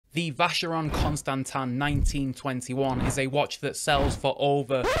The Vacheron Constantin 1921 is a watch that sells for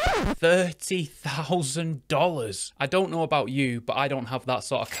over $30,000. I don't know about you, but I don't have that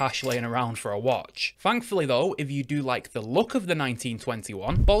sort of cash laying around for a watch. Thankfully though, if you do like the look of the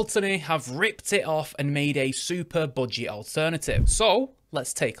 1921, Baltany have ripped it off and made a super budget alternative. So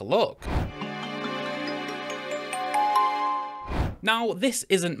let's take a look. Now, this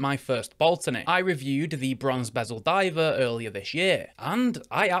isn't my first Baltany. I reviewed the bronze bezel diver earlier this year, and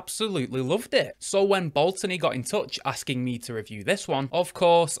I absolutely loved it. So when Baltany got in touch asking me to review this one, of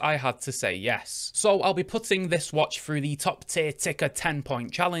course I had to say yes. So I'll be putting this watch through the top tier ticker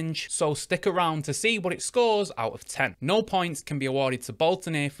 10-point challenge, so stick around to see what it scores out of 10. No points can be awarded to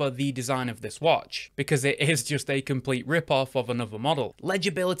Baltany for the design of this watch, because it is just a complete rip-off of another model.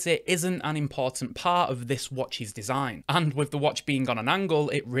 Legibility isn't an important part of this watch's design, and with the watch being on an angle,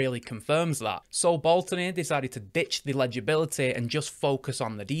 it really confirms that. So Baltany decided to ditch the legibility and just focus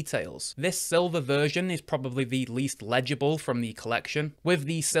on the details. This silver version is probably the least legible from the collection, with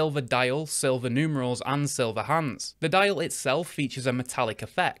the silver dial, silver numerals and silver hands. The dial itself features a metallic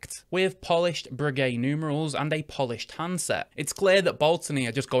effect, with polished Breguet numerals and a polished handset. It's clear that Baltany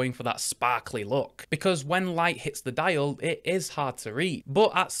are just going for that sparkly look, because when light hits the dial, it is hard to read,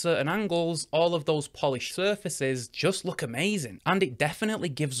 but at certain angles, all of those polished surfaces just look amazing, and it definitely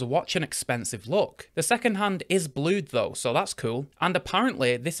gives the watch an expensive look. The second hand is blued though, so that's cool, and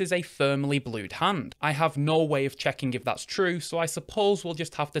apparently this is a firmly blued hand. I have no way of checking if that's true, so I suppose we'll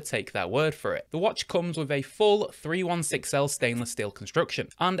just have to take their word for it. The watch comes with a full 316L stainless steel construction,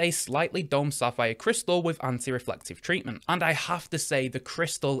 and a slightly domed sapphire crystal with anti-reflective treatment, and I have to say the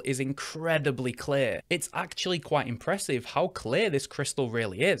crystal is incredibly clear. It's actually quite impressive how clear this crystal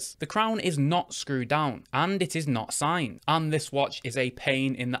really is. The crown is not screwed down, and it is not signed, and this watch is a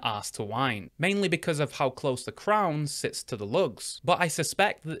pain in the arse to wind, mainly because of how close the crown sits to the lugs. But I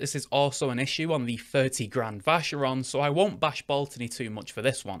suspect that this is also an issue on the 30 grand Vacheron, so I won't bash Baltany too much for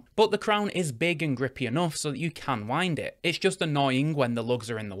this one. But the crown is big and grippy enough so that you can wind it. It's just annoying when the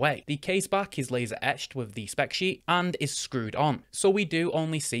lugs are in the way. The case back is laser etched with the spec sheet and is screwed on, so we do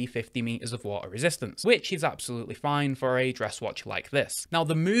only see 50 meters of water resistance, which is absolutely fine for a dress watch like this. Now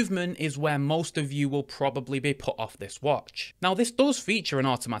the movement is where most of you will probably be put off this watch. Now this does feature an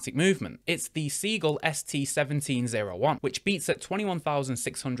automatic movement. It's the Seagull ST1701, which beats at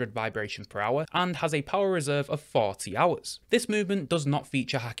 21,600 vibrations per hour and has a power reserve of 40 hours. This movement does not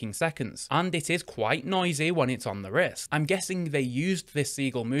feature hacking seconds, and it is quite noisy when it's on the wrist. I'm guessing they used this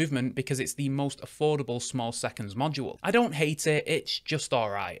Seagull movement because it's the most affordable small seconds module. I don't hate it, it's just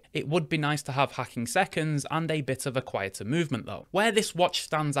alright. It would be nice to have hacking seconds and a bit of a quieter movement though. Where this watch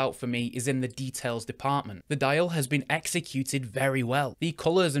stands out for me is in the details department. The dial has been executed very well. The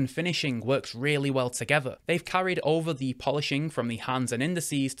colours and finishing works really well together. They've carried over the polishing from the hands and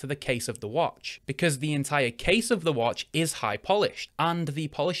indices to the case of the watch, because the entire case of the watch is high polished, and the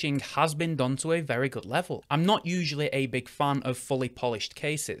polishing has been done to a very good level. I'm not usually a big fan of fully polished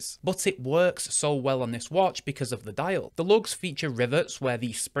cases, but it works so well on this watch because of the dial. The lugs feature rivets where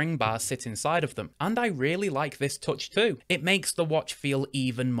the spring bars sit inside of them, and I really like this touch too. It makes the watch feel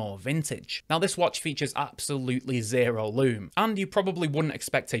even more vintage. Now this watch features absolutely zero lume, and you probably wouldn't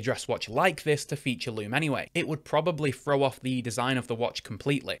expect a dress watch like this to feature lume anyway. It would probably throw off the design of the watch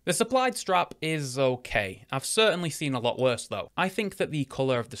completely. The supplied strap is okay. I've certainly seen a lot worse though. I think that the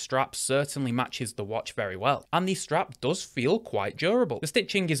colour of the strap certainly matches the watch very well, and the strap does feel quite durable. The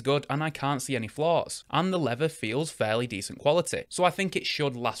stitching is good and I can't see any flaws, and the leather feels fairly decent quality, so I think it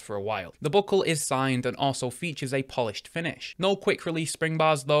should last for a while. The buckle is signed and also features a polished finish. No quick release spring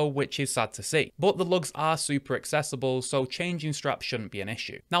bars though, which is sad to see, but the lugs are super accessible, so changing straps shouldn't be an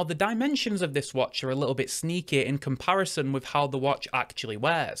issue. Now the dimensions of this watch are a little bit sneaky in comparison with how the watch actually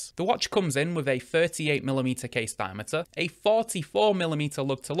wears. The watch comes in with a 38mm case diameter, a 44mm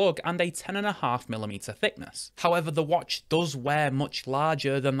lug to lug, and a 10.5mm thickness. However, the watch does wear much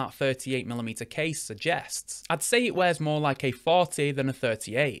larger than that 38mm case suggests. I'd say it wears more like a 40 than a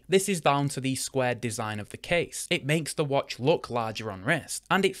 38. This is down to the squared design of the case. It makes the watch look larger on wrist,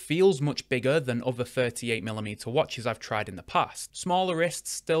 and it feels much bigger than other 38mm watches I've tried in the past. Smaller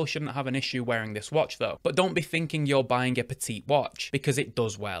wrists still shouldn't have an issue wearing this watch though, but don't be thinking you're buying a petite watch, because it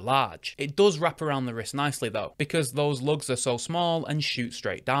does wear large. It does wrap around the wrist nicely though, because those lugs are so small and shoot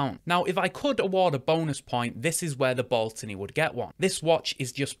straight down. Now if I could award a bonus point, this is where the Baltany would get one. This watch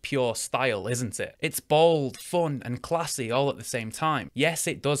is just pure style, isn't it? It's bold, fun and classy all at the same time. Yes,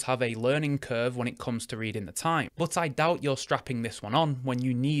 it does have a learning curve when it comes to reading the time, but I doubt you're strapping this one on when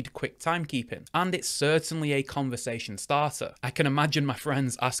you need quick timekeeping, and it's certainly a conversation starter. I can imagine my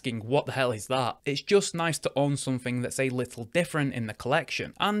friends asking, what the hell is that? It's just nice to own something that's a little different in the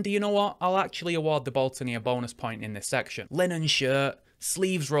collection. And you know what? I'll actually award the Baltany a bonus point in this section. Linen shirt,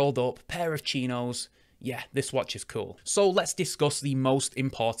 sleeves rolled up, pair of chinos. Yeah, this watch is cool. So let's discuss the most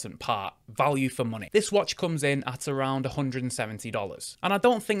important part, value for money. This watch comes in at around $170. And I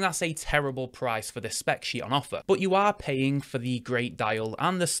don't think that's a terrible price for the spec sheet on offer, but you are paying for the great dial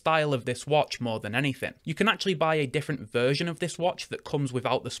and the style of this watch more than anything. You can actually buy a different version of this watch that comes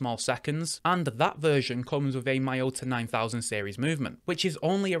without the small seconds, and that version comes with a Miyota 9000 series movement, which is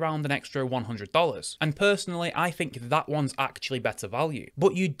only around an extra $100. And personally, I think that one's actually better value.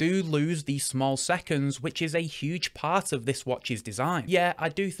 But you do lose the small seconds, which is a huge part of this watch's design. Yeah, I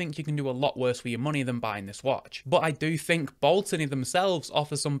do think you can do a lot worse for your money than buying this watch, but I do think Baltany themselves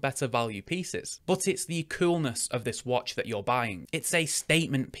offer some better value pieces. But it's the coolness of this watch that you're buying. It's a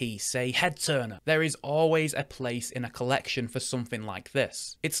statement piece, a head turner. There is always a place in a collection for something like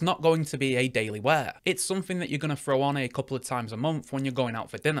this. It's not going to be a daily wear. It's something that you're going to throw on a couple of times a month when you're going out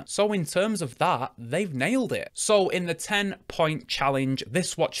for dinner. So in terms of that, they've nailed it. So in the 10-point challenge,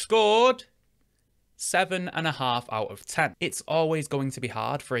 this watch scored 7.5 out of 10. It's always going to be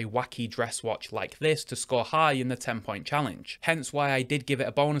hard for a wacky dress watch like this to score high in the 10-point challenge, hence why I did give it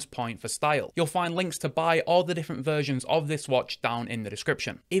a bonus point for style. You'll find links to buy all the different versions of this watch down in the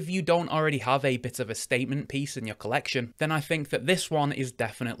description. If you don't already have a bit of a statement piece in your collection, then I think that this one is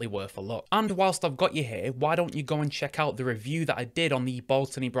definitely worth a look. And whilst I've got you here, why don't you go and check out the review that I did on the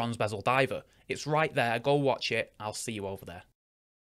Baltany bronze bezel diver? It's right there, go watch it, I'll see you over there.